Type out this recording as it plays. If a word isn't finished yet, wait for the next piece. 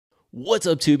What's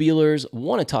up, tubulars?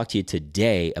 Want to talk to you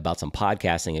today about some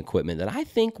podcasting equipment that I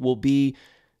think will be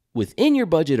within your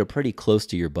budget or pretty close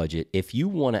to your budget if you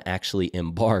want to actually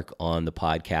embark on the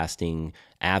podcasting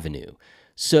avenue.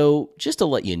 So just to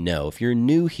let you know, if you're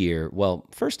new here, well,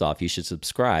 first off, you should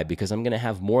subscribe because I'm going to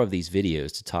have more of these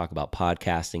videos to talk about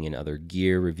podcasting and other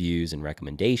gear reviews and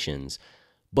recommendations.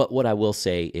 But what I will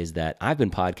say is that I've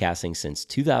been podcasting since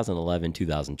 2011,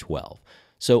 2012.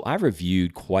 So I've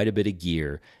reviewed quite a bit of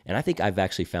gear, and I think I've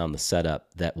actually found the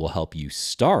setup that will help you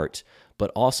start,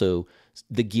 but also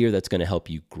the gear that's going to help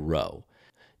you grow.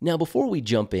 Now, before we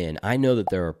jump in, I know that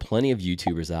there are plenty of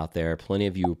YouTubers out there, plenty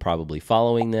of you are probably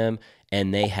following them,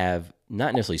 and they have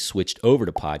not necessarily switched over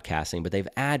to podcasting, but they've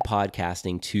added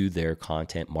podcasting to their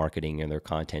content marketing and their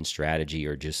content strategy,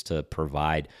 or just to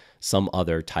provide some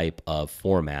other type of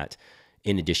format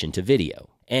in addition to video.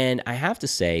 And I have to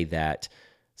say that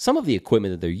some of the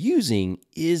equipment that they're using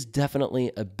is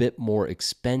definitely a bit more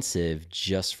expensive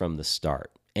just from the start.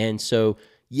 And so,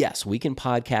 yes, we can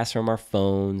podcast from our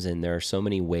phones, and there are so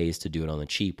many ways to do it on the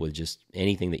cheap with just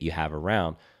anything that you have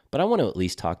around. But I want to at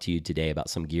least talk to you today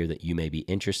about some gear that you may be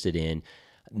interested in.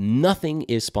 Nothing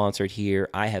is sponsored here.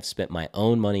 I have spent my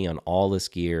own money on all this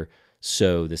gear,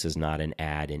 so this is not an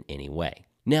ad in any way.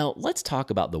 Now, let's talk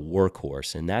about the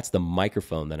workhorse, and that's the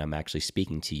microphone that I'm actually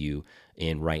speaking to you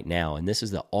in right now, and this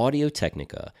is the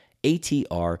AudioTechnica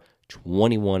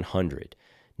ATR2100.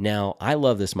 Now, I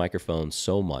love this microphone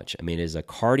so much. I mean, it is a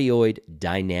cardioid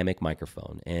dynamic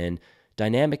microphone, and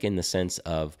dynamic in the sense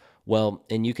of, well,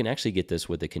 and you can actually get this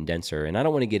with a condenser, and I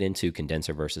don't want to get into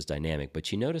condenser versus dynamic,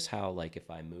 but you notice how, like, if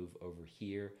I move over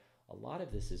here, a lot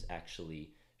of this is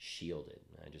actually shielded.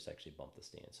 I just actually bumped the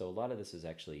stand. So a lot of this is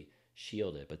actually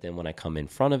shielded, but then when I come in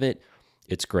front of it,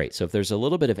 it's great. So if there's a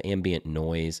little bit of ambient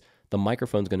noise, the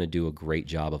microphone's going to do a great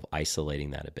job of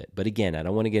isolating that a bit. But again, I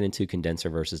don't want to get into condenser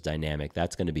versus dynamic.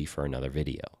 That's going to be for another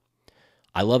video.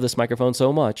 I love this microphone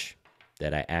so much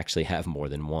that I actually have more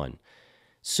than one.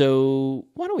 So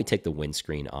why don't we take the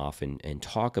windscreen off and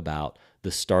talk about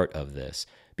the start of this?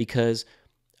 Because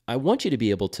I want you to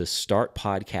be able to start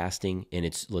podcasting, and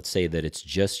let's say that it's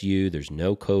just you, there's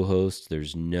no co-host,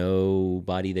 there's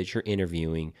nobody that you're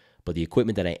interviewing, but the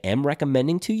equipment that I am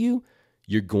recommending to you,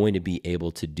 you're going to be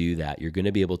able to do that. You're going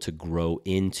to be able to grow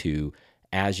into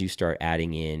as you start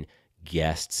adding in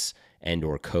guests and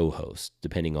or co-hosts,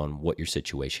 depending on what your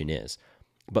situation is.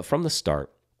 But from the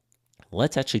start,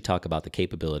 let's actually talk about the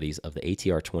capabilities of the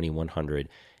ATR2100,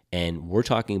 and we're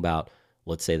talking about,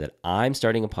 let's say that I'm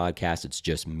starting a podcast, it's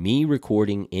just me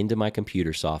recording into my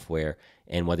computer software,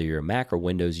 and whether you're a Mac or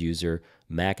Windows user,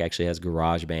 Mac actually has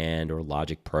GarageBand or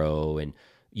Logic Pro, and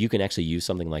you can actually use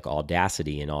something like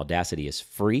Audacity, and Audacity is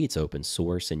free, it's open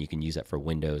source, and you can use that for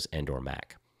Windows and or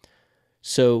Mac.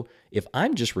 So if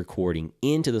I'm just recording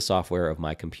into the software of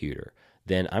my computer,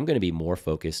 then I'm going to be more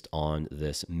focused on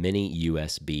this mini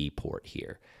USB port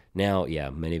here. Now, yeah,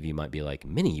 many of you might be like,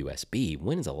 mini USB?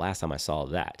 When is the last time I saw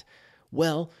that?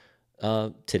 Well,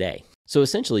 today. So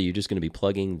essentially, you're just going to be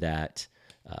plugging that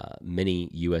mini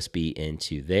USB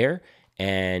into there,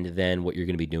 and then what you're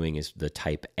going to be doing is the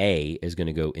Type A is going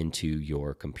to go into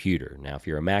your computer. Now, if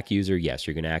you're a Mac user, yes,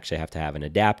 you're going to actually have to have an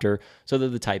adapter so that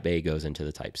the Type A goes into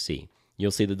the Type C.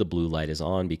 You'll see that the blue light is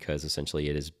on because essentially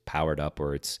it is powered up,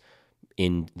 or it's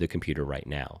in the computer right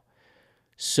now.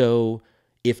 So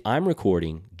if I'm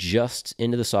recording just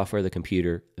into the software of the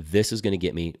computer, this is going to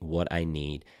get me what I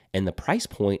need. And the price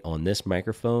point on this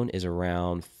microphone is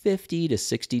around $50 to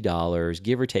 $60,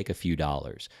 give or take a few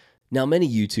dollars. Now, many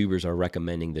YouTubers are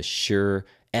recommending the Shure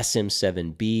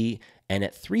SM7B, and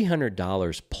at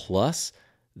 $300 plus,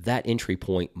 that entry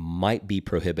point might be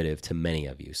prohibitive to many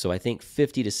of you. So I think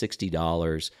 $50 to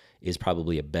 $60 is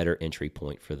probably a better entry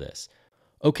point for this.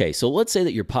 Okay, so let's say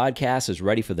that your podcast is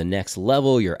ready for the next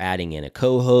level. You're adding in a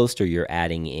co-host, or you're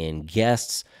adding in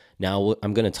guests. Now,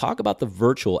 I'm going to talk about the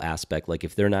virtual aspect, like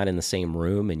if they're not in the same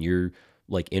room and you're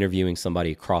like interviewing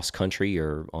somebody across country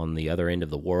or on the other end of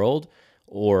the world,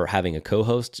 or having a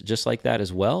co-host just like that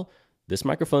as well. This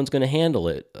microphone's going to handle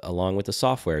it along with the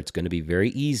software. It's going to be very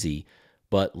easy.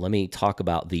 But let me talk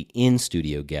about the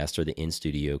in-studio guest or the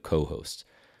in-studio co-host.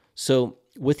 So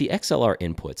with the XLR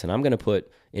inputs, and I'm going to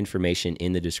put information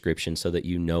in the description so that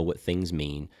you know what things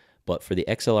mean, but for the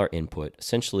XLR input,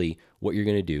 essentially what you're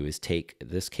going to do is take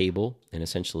this cable and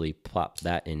essentially plop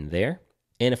that in there.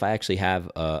 And if I actually have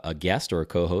a guest or a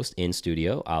co-host in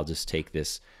studio, I'll just take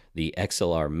the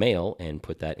XLR male and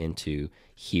put that into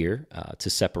here to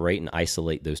separate and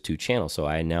isolate those two channels. So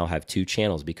I now have two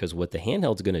channels, because what the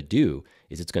handheld's going to do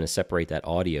is it's going to separate that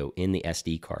audio in the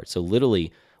SD card. So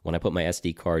literally, when I put my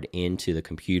SD card into the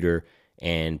computer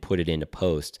and put it into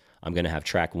post, I'm going to have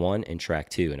track 1 and track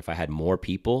 2. And if I had more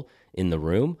people in the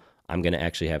room, I'm going to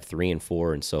actually have 3 and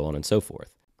 4 and so on and so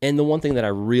forth. And the one thing that I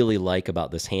really like about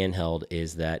this handheld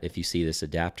is that if you see this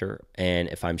adapter, and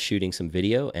if I'm shooting some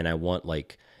video and I want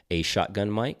like a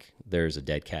shotgun mic, there's a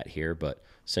dead cat here, but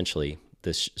essentially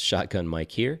this shotgun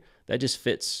mic here, that just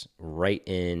fits right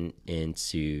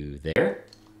into there.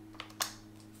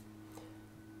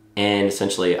 And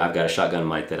essentially I've got a shotgun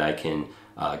mic that I can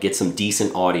get some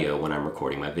decent audio when I'm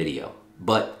recording my video.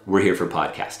 But we're here for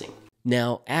podcasting.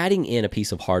 Now, adding in a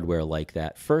piece of hardware like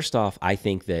that, first off, I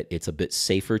think that it's a bit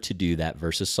safer to do that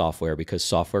versus software because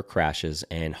software crashes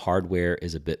and hardware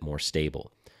is a bit more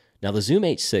stable. Now, the Zoom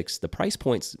H6, the price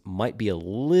points might be a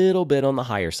little bit on the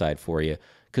higher side for you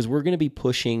because we're going to be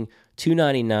pushing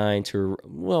 $299 to,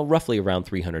 well, roughly around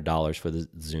 $300 for the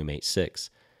Zoom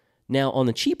H6. Now, on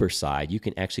the cheaper side, you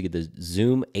can actually get the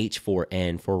Zoom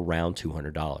H4n for around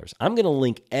 $200. I'm going to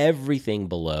link everything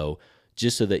below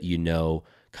just so that you know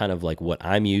kind of like what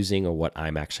I'm using or what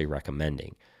I'm actually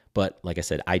recommending. But like I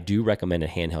said, I do recommend a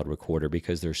handheld recorder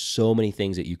because there's so many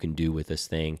things that you can do with this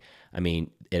thing. I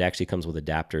mean, it actually comes with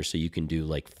adapters, so you can do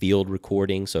like field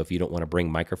recording. So if you don't want to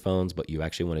bring microphones, but you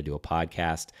actually want to do a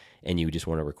podcast and you just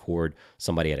want to record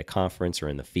somebody at a conference or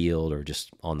in the field or just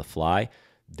on the fly,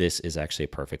 this is actually a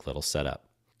perfect little setup.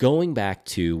 Going back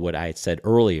to what I had said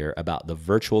earlier about the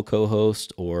virtual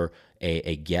co-host or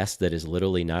a guest that is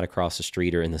literally not across the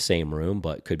street or in the same room,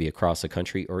 but could be across the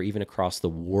country or even across the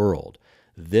world,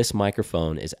 this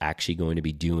microphone is actually going to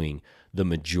be doing the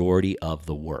majority of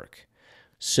the work.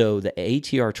 So the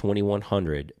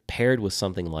ATR2100 paired with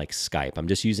something like Skype, I'm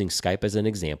just using Skype as an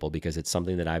example because it's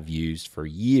something that I've used for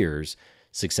years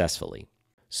successfully.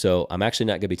 So I'm actually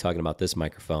not going to be talking about this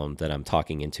microphone that I'm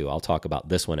talking into. I'll talk about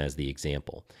this one as the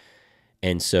example.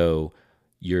 And so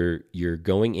you're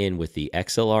going in with the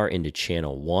XLR into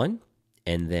channel 1,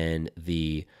 and then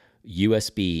the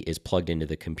USB is plugged into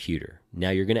the computer.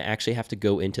 Now you're going to actually have to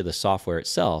go into the software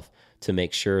itself to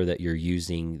make sure that you're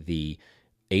using the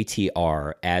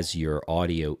ATR as your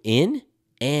audio in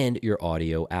and your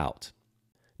audio out.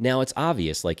 Now it's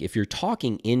obvious, like if you're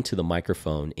talking into the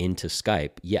microphone into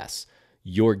Skype, yes,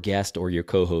 your guest or your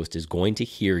co-host is going to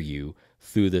hear you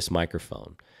through this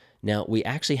microphone. Now, we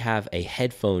actually have a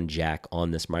headphone jack on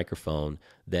this microphone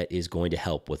that is going to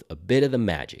help with a bit of the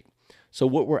magic. So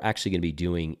what we're actually going to be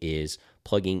doing is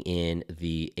plugging in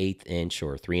the 1/8 inch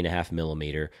or 3.5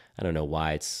 millimeter. I don't know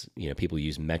why it's, people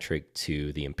use metric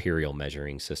to the imperial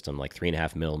measuring system, like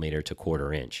 3.5 millimeter to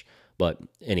 1/4 inch. But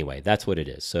anyway, that's what it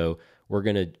is. So we're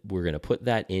gonna put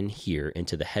that in here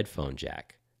into the headphone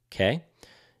jack. Okay.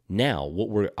 Now, what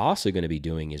we're also going to be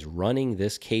doing is running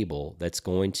this cable that's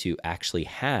going to actually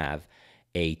have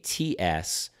a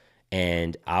TS,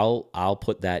 and I'll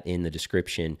put that in the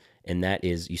description, and that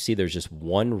is, you see there's just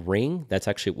one ring. That's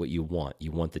actually what you want.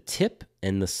 You want the tip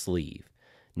and the sleeve.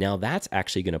 Now, that's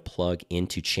actually going to plug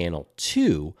into channel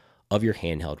 2 of your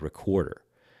handheld recorder.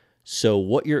 So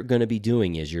what you're going to be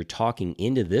doing is you're talking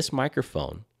into this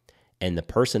microphone, and the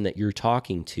person that you're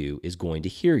talking to is going to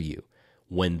hear you.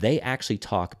 When they actually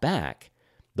talk back,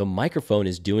 the microphone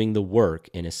is doing the work,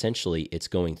 and essentially it's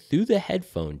going through the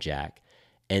headphone jack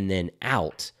and then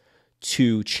out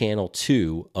to channel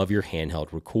 2 of your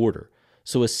handheld recorder.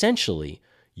 So essentially,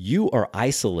 you are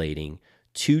isolating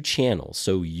 2 channels.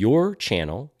 So your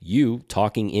channel, you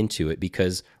talking into it,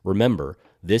 because remember,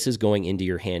 this is going into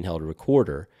your handheld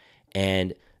recorder,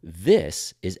 and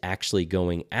this is actually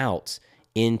going out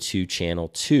into channel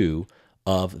 2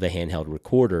 of the handheld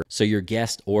recorder. So your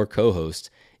guest or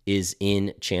co-host is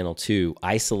in channel 2,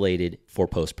 isolated for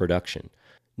post-production.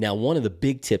 Now, one of the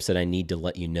big tips that I need to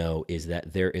let you know is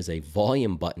that there is a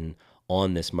volume button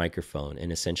on this microphone.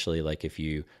 And essentially, like if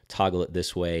you toggle it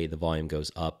this way, the volume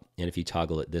goes up. And if you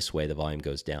toggle it this way, the volume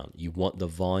goes down. You want the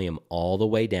volume all the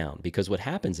way down, because what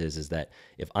happens is that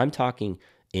if I'm talking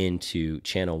into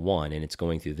channel 1 and it's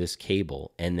going through this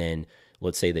cable, and then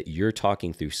let's say that you're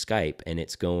talking through Skype and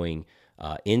it's going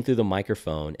in through the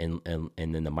microphone, and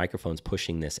then the microphone's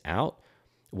pushing this out.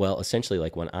 Well, essentially,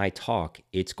 like when I talk,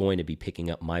 it's going to be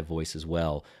picking up my voice as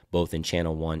well, both in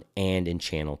channel 1 and in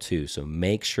channel 2. So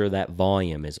make sure that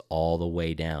volume is all the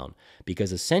way down,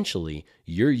 because essentially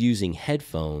you're using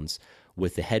headphones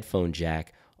with the headphone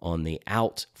jack on the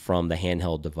out from the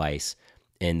handheld device.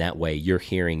 And that way you're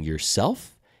hearing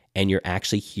yourself and you're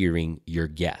actually hearing your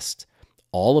guest.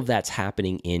 All of that's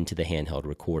happening into the handheld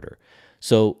recorder.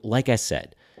 So like I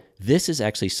said, this is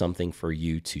actually something for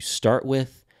you to start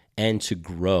with and to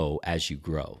grow as you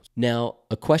grow. Now,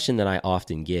 a question that I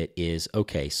often get is,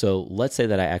 okay, so let's say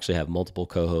that I actually have multiple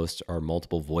co-hosts or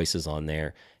multiple voices on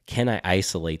there. can I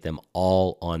isolate them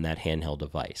all on that handheld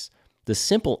device? The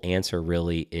simple answer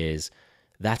really is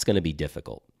that's going to be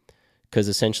difficult, because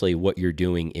essentially what you're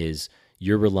doing is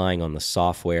you're relying on the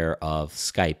software of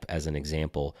Skype as an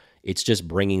example. It's just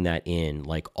bringing that in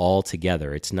like all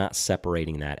together. It's not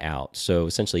separating that out. So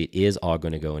essentially it is all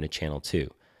going to go into channel 2.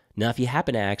 Now, if you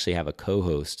happen to actually have a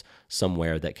co-host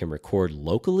somewhere that can record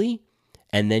locally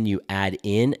and then you add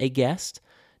in a guest,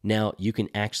 now you can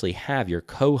actually have your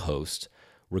co-host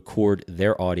record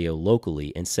their audio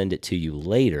locally and send it to you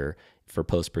later for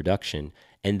post-production.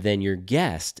 And then your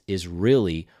guest is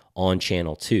really on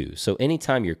channel 2. So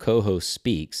anytime your co-host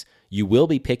speaks, you will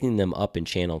be picking them up in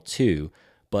channel 2.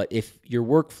 But if your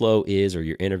workflow is, or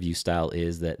your interview style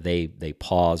is, that they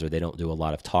pause or they don't do a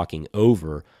lot of talking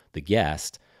over the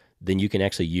guest, then you can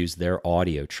actually use their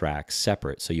audio track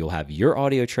separate. So you'll have your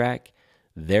audio track,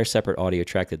 their separate audio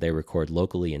track that they record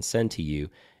locally and send to you,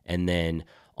 and then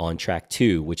on track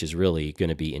 2, which is really going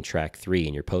to be in track 3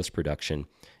 in your post-production,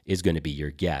 is going to be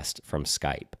your guest from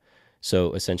Skype.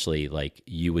 So essentially, like,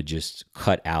 you would just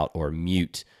cut out or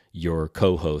mute your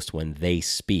co-host when they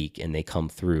speak and they come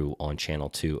through on channel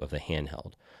 2 of the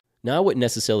handheld. Now, I wouldn't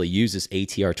necessarily use this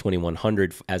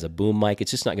ATR2100 as a boom mic.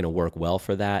 It's just not going to work well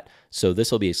for that. So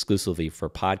this will be exclusively for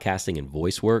podcasting and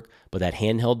voice work. But that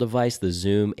handheld device, the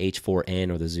Zoom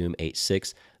H4n or the Zoom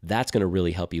H6, that's going to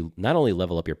really help you not only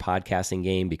level up your podcasting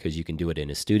game, because you can do it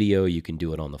in a studio, you can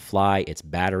do it on the fly, it's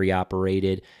battery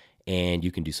operated, and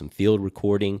you can do some field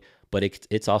recording. But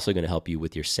it's also going to help you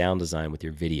with your sound design with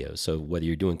your videos. So whether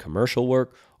you're doing commercial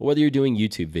work or whether you're doing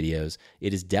YouTube videos,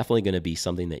 it is definitely going to be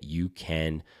something that you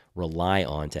can rely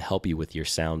on to help you with your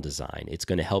sound design. It's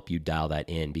going to help you dial that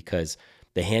in, because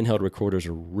the handheld recorders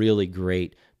are really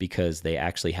great because they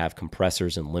actually have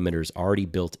compressors and limiters already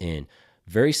built in.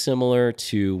 Very similar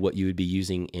to what you would be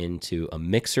using into a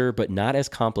mixer, but not as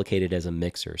complicated as a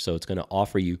mixer. So it's going to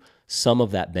offer you some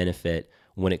of that benefit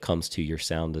when it comes to your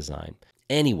sound design.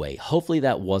 Anyway, hopefully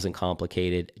that wasn't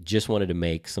complicated. Just wanted to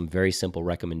make some very simple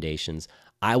recommendations.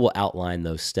 I will outline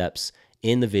those steps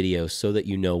in the video so that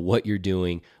you know what you're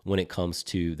doing when it comes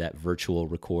to that virtual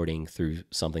recording through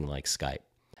something like Skype.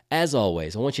 As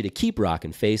always, I want you to keep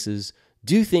rocking faces,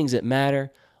 do things that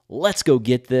matter. Let's go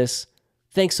get this.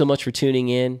 Thanks so much for tuning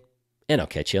in, and I'll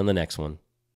catch you on the next one.